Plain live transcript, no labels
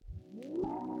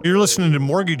You're listening to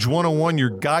Mortgage 101, your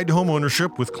guide to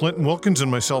homeownership with Clinton Wilkins and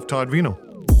myself, Todd Vino.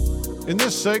 In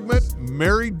this segment,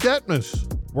 Mary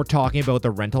Debtmas. We're talking about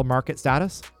the rental market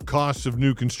status, Costs of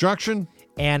new construction,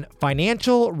 and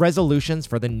financial resolutions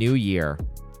for the new year.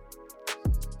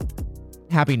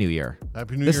 Happy New Year.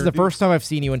 Happy New Year. This is the first time I've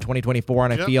seen you in 2024,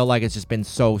 and I Yep. feel like it's just been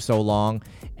so long.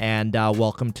 And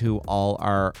welcome to all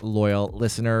our loyal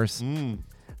listeners.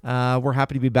 We're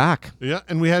happy to be back. Yeah,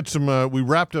 and we had some, we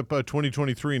wrapped up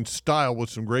 2023 in style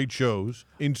with some great shows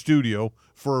in studio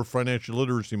for Financial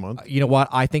Literacy Month. You know what?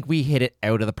 I think we hit it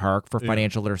out of the park for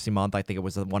Financial Literacy Month. I think it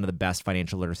was one of the best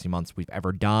financial literacy months we've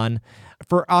ever done.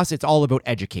 For us, it's all about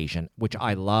education, which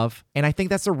I love. And I think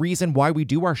that's the reason why we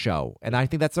do our show. And I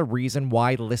think that's the reason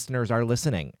why listeners are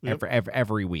listening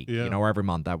every week, or every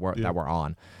month that we're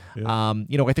on. Yep.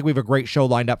 I think we have a great show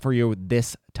lined up for you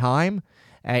this time.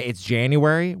 It's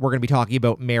January. We're going to be talking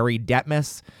about Mary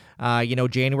Debtmas.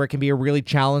 January can be a really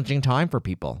challenging time for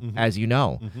people, as you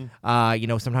know.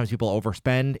 Sometimes people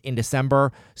overspend in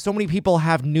December. So many people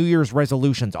have New Year's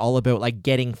resolutions all about like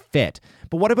getting fit.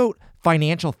 But what about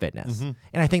financial fitness? And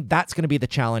I think that's going to be the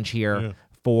challenge here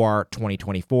for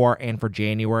 2024 and for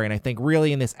January. And I think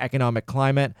really in this economic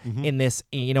climate, in this,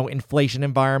 inflation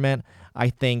environment, I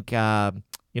think,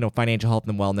 financial health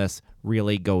and wellness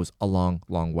really goes a long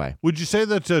way. Would you say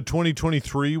that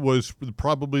 2023 was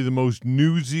probably the most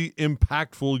newsy,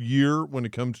 impactful year when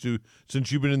it comes to,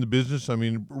 since you've been in the business? I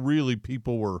mean, really,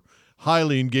 people were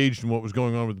highly engaged in what was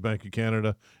going on with the Bank of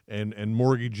Canada and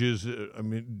mortgages.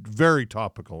 Very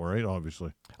topical, right?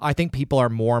 Obviously. I think people are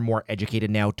more and more educated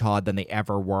now, Todd, than they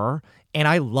ever were. And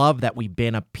I love that we've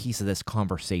been a piece of this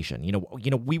conversation.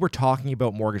 We were talking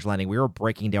about mortgage lending. We were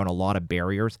breaking down a lot of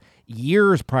barriers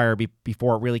years prior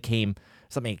before it really came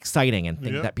something exciting and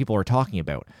things that people were talking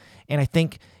about. And I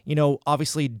think,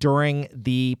 obviously during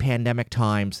the pandemic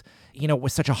times, it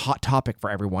was such a hot topic for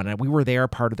everyone. And we were there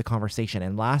part of the conversation.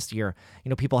 And last year,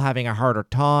 people having a harder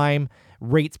time,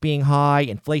 rates being high,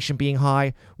 inflation being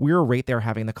high, we were right there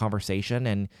having the conversation.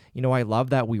 And, I love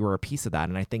that we were a piece of that.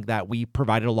 And I think that we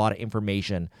provided a lot of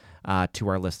information to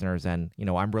our listeners. And,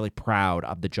 I'm really proud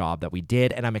of the job that we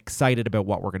did. And I'm excited about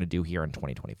what we're going to do here in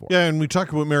 2024. Yeah, and we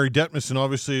talk about Mary Debtmas, and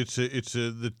obviously it's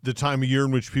the time of year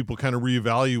in which people kind of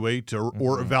reevaluate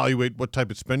or evaluate what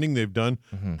type of spending they've done.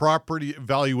 Property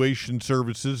valuation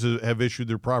services have issued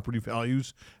their property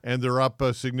values, and they're up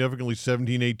significantly,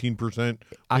 17-18%.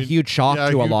 A huge shock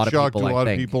to a lot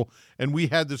of people. And we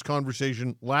had this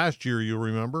conversation last year, you'll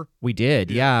remember? We did,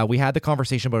 yeah. We had the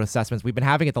conversation about assessments. We've been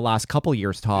having it the last couple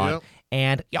years, Todd. Yep.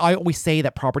 And I always say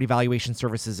that property valuation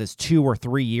services is 2 or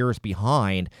 3 years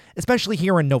behind, especially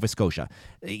here in Nova Scotia.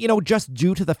 Just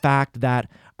due to the fact that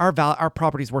our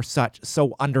properties were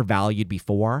so undervalued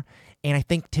before. And I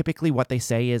think typically what they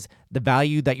say is the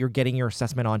value that you're getting your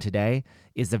assessment on today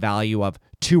is the value of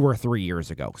 2 or 3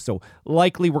 years ago. So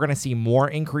likely we're going to see more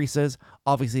increases.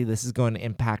 Obviously, this is going to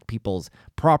impact people's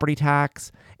property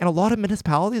tax. And a lot of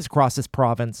municipalities across this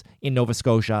province in Nova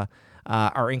Scotia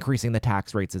are increasing the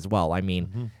tax rates as well. I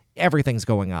mean, everything's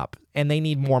going up, and they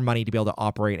need more money to be able to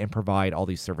operate and provide all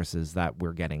these services that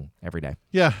we're getting every day.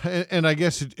 Yeah, and I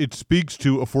guess it speaks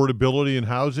to affordability in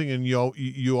housing, and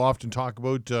you often talk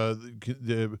about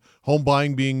the home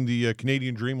buying being the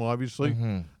Canadian dream, obviously.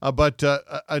 But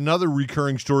another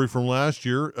recurring story from last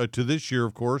year to this year,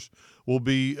 of course, will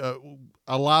be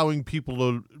allowing people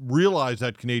to realize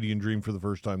that Canadian dream for the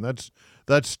first time. That's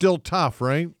still tough,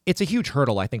 right? It's a huge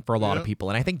hurdle, I think, for a lot of people.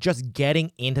 And I think just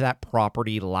getting into that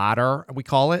property ladder, we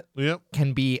call it,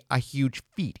 can be a huge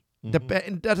feat.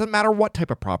 It doesn't matter what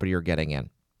type of property you're getting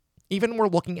in. Even we're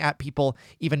looking at people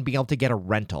even being able to get a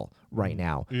rental right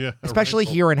now. Especially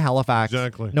here in Halifax,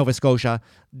 Nova Scotia.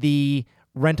 The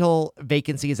rental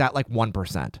vacancy is at like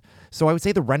 1%. So I would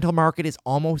say the rental market is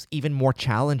almost even more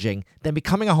challenging than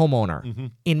becoming a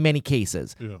homeowner in many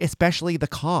cases, especially the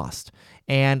cost.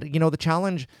 And, the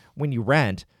challenge when you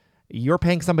rent, you're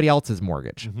paying somebody else's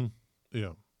mortgage.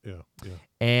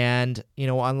 And,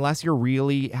 unless you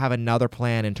really have another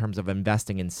plan in terms of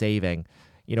investing and saving,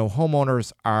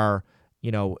 homeowners are,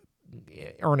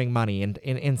 earning money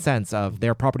in sense of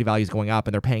their property values going up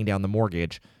and they're paying down the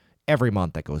mortgage every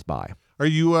month that goes by. Are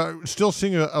you still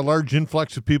seeing a large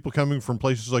influx of people coming from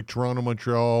places like Toronto,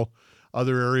 Montreal,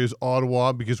 other areas,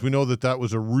 Ottawa? Because we know that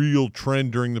was a real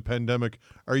trend during the pandemic.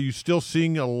 Are you still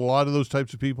seeing a lot of those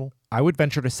types of people? I would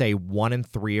venture to say 1 in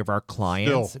 3 of our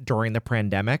clients during the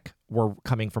pandemic were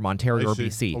coming from Ontario or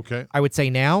BC. Okay. I would say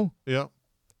now,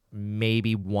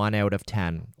 maybe 1 out of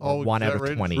 10 or 1 out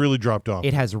of 20. It's really dropped off.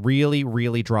 It has really,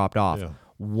 really dropped off.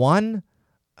 One,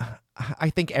 I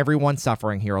think everyone's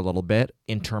suffering here a little bit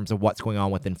in terms of what's going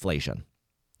on with inflation.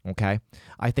 Okay.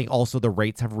 I think also the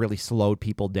rates have really slowed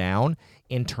people down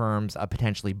in terms of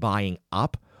potentially buying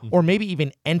up or maybe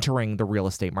even entering the real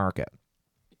estate market.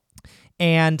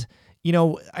 And,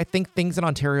 I think things in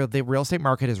Ontario, the real estate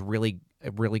market is really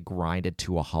grinded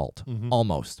to a halt,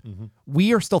 almost.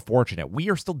 We are still fortunate. We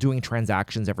are still doing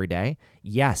transactions every day.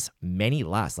 Yes, many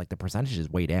less, like the percentage is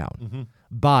way down.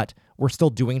 But we're still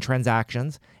doing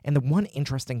transactions. And the one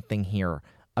interesting thing here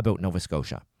about Nova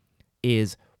Scotia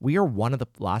is we are one of the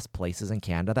last places in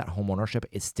Canada that homeownership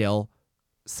is still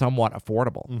somewhat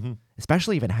affordable,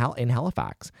 especially even in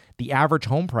Halifax. The average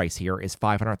home price here is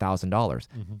 $500,000.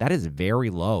 That is very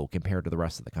low compared to the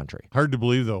rest of the country. Hard to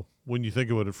believe, though, when you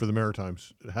think about it for the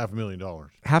Maritimes, $500,000.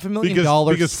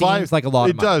 $500,000 seems like a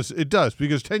lot of money. It does,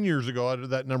 because 10 years ago,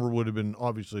 that number would have been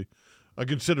obviously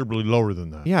considerably lower than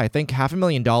that. Yeah, I think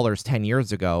 $500,000 10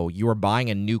 years ago, you were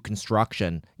buying a new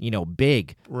construction,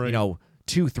 big, right.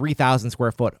 2,000-3,000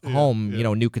 square foot home,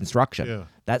 new construction. Yeah.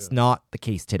 That's not the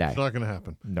case today. It's not going to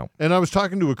happen. No. And I was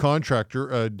talking to a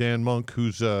contractor, Dan Monk,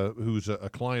 who's a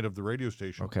client of the radio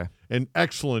station. Okay. An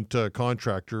excellent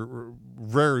contractor,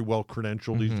 very well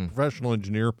credentialed. He's a professional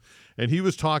engineer, and he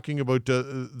was talking about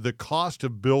the cost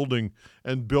of building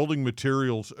and building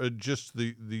materials, just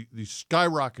the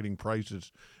skyrocketing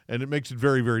prices. And it makes it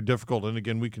very, very difficult. And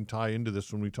again, we can tie into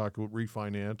this when we talk about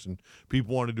refinance and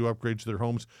people want to do upgrades to their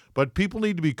homes. But people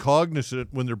need to be cognizant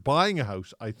when they're buying a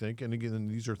house, I think, and again,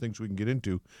 these are things we can get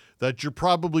into, that you're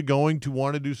probably going to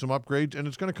want to do some upgrades, and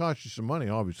it's going to cost you some money,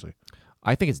 obviously.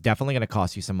 I think it's definitely going to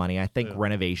cost you some money. I think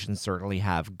renovations certainly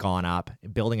have gone up.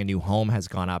 Building a new home has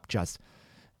gone up just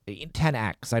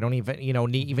 10x. I don't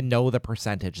even know the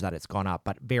percentage that it's gone up,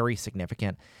 but very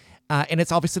significant. And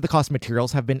it's obviously the cost of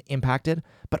materials have been impacted,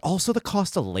 but also the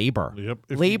cost of labor. Yep.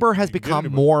 Labor has become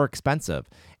more expensive.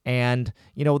 And,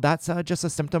 that's just a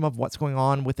symptom of what's going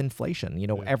on with inflation.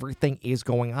 Everything is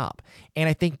going up. And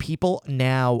I think people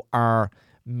now are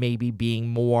maybe being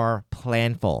more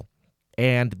planful,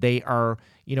 and they are,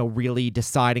 really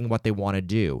deciding what they want to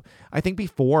do. I think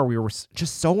before we were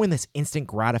just so in this instant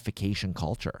gratification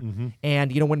culture.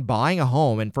 And, when buying a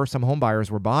home, and first-time home buyers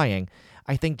were buying,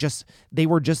 I think they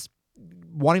were just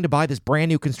wanting to buy this brand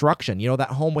new construction, that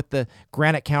home with the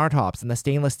granite countertops and the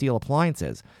stainless steel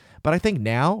appliances. But I think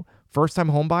now first-time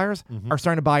home buyers are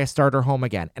starting to buy a starter home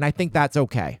again. And I think that's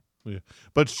okay. Yeah.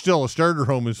 But still, a starter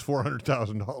home is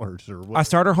 $400,000 or what? A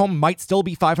starter home might still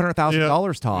be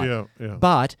 $500,000, Todd. Yeah.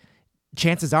 But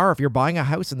chances are, if you're buying a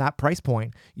house in that price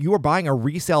point, you are buying a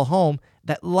resale home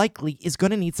that likely is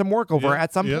going to need some work over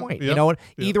at some point.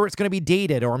 Either it's going to be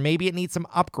dated, or maybe it needs some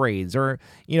upgrades, or,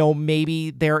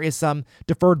 maybe there is some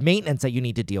deferred maintenance that you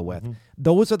need to deal with.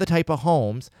 Those are the type of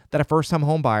homes that a first-time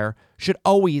home buyer should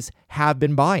always have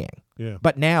been buying. Yeah.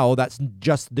 But now that's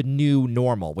just the new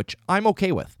normal, which I'm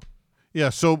okay with. Yeah.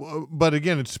 So, but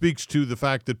again, it speaks to the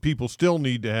fact that people still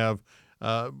need to have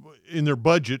in their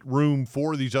budget room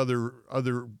for these other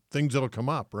things that'll come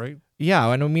up, right?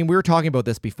 Yeah, and I mean, we were talking about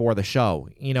this before the show.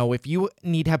 If you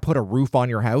need to put a roof on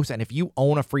your house, and if you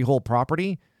own a freehold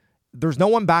property, there's no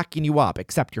one backing you up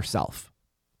except yourself,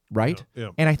 right? Yeah.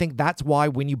 And I think that's why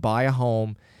when you buy a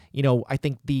home, I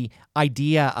think the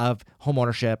idea of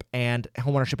homeownership, and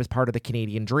homeownership is part of the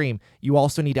Canadian dream, you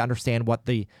also need to understand what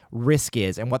the risk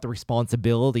is and what the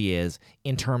responsibility is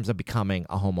in terms of becoming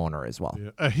a homeowner as well. Yeah.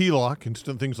 A HELOC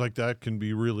and things like that can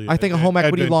be really I think a home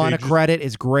equity line of credit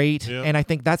is great. Yeah. And I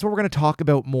think that's what we're going to talk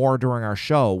about more during our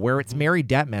show, where it's Mary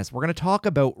Debtmas. We're going to talk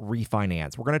about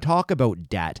refinance. We're going to talk about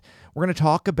debt. We're going to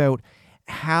talk about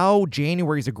how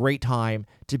January is a great time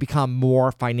to become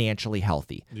more financially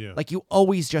healthy. Yeah. Like, you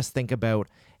always just think about,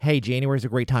 hey, January is a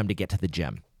great time to get to the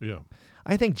gym. Yeah.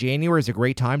 I think January is a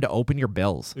great time to open your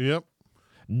bills. Yep.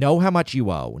 Know how much you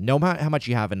owe. Know how much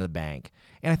you have in the bank.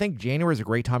 And I think January is a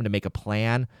great time to make a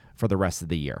plan for the rest of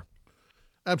the year.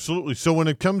 Absolutely. So when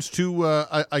it comes to,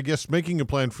 I guess, making a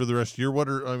plan for the rest of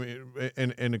the year,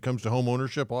 and it comes to home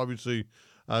ownership, obviously,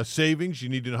 savings, you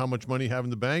need to know how much money you have in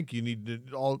the bank. You need to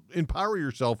all empower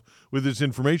yourself with this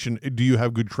information. Do you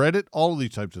have good credit? All of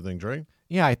these types of things, right?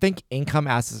 Yeah, I think income,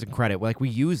 assets, and credit, like, we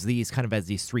use these kind of as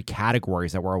these three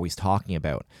categories that we're always talking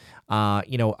about.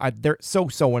 They're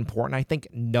so important. I think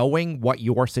knowing what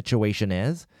your situation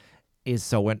is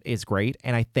great.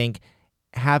 And I think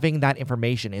having that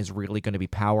information is really going to be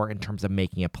power in terms of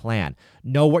making a plan.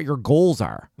 Know what your goals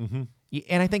are.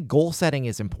 And I think goal setting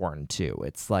is important too.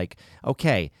 It's like,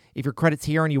 okay, if your credit's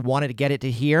here and you wanted to get it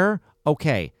to here,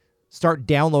 okay, start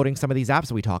downloading some of these apps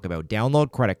that we talk about.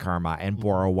 Download Credit Karma and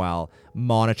Borrowwell,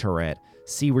 monitor it,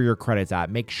 see where your credit's at,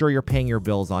 make sure you're paying your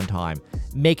bills on time,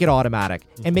 make it automatic,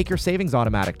 and make your savings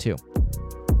automatic too.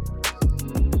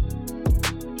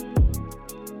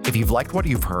 If you've liked what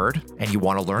you've heard and you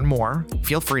want to learn more,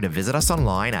 feel free to visit us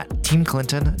online at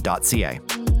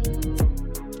teamclinton.ca.